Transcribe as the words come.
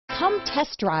Come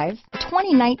test drive the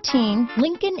 2019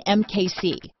 Lincoln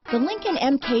MKC. The Lincoln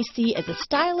MKC is a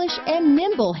stylish and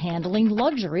nimble handling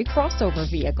luxury crossover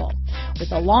vehicle.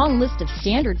 With a long list of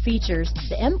standard features,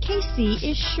 the MKC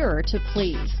is sure to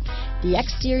please. The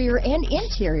exterior and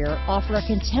interior offer a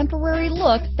contemporary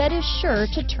look that is sure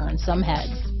to turn some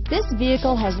heads. This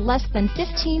vehicle has less than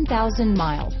 15,000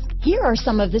 miles. Here are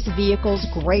some of this vehicle's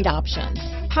great options: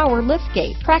 power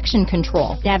liftgate, traction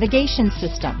control, navigation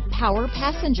system, power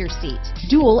passenger seat,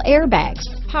 dual airbags,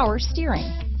 power steering,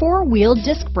 four-wheel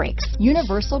disc brakes,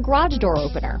 universal garage door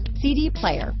opener, CD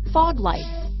player, fog lights,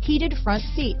 heated front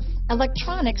seats,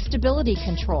 electronic stability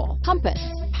control, compass,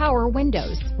 power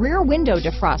windows, rear window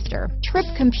defroster, trip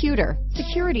computer,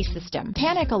 security system,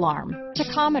 panic alarm,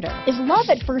 tachometer. Is love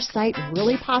at first sight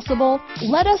really possible?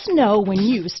 Let us know when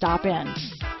you stop in.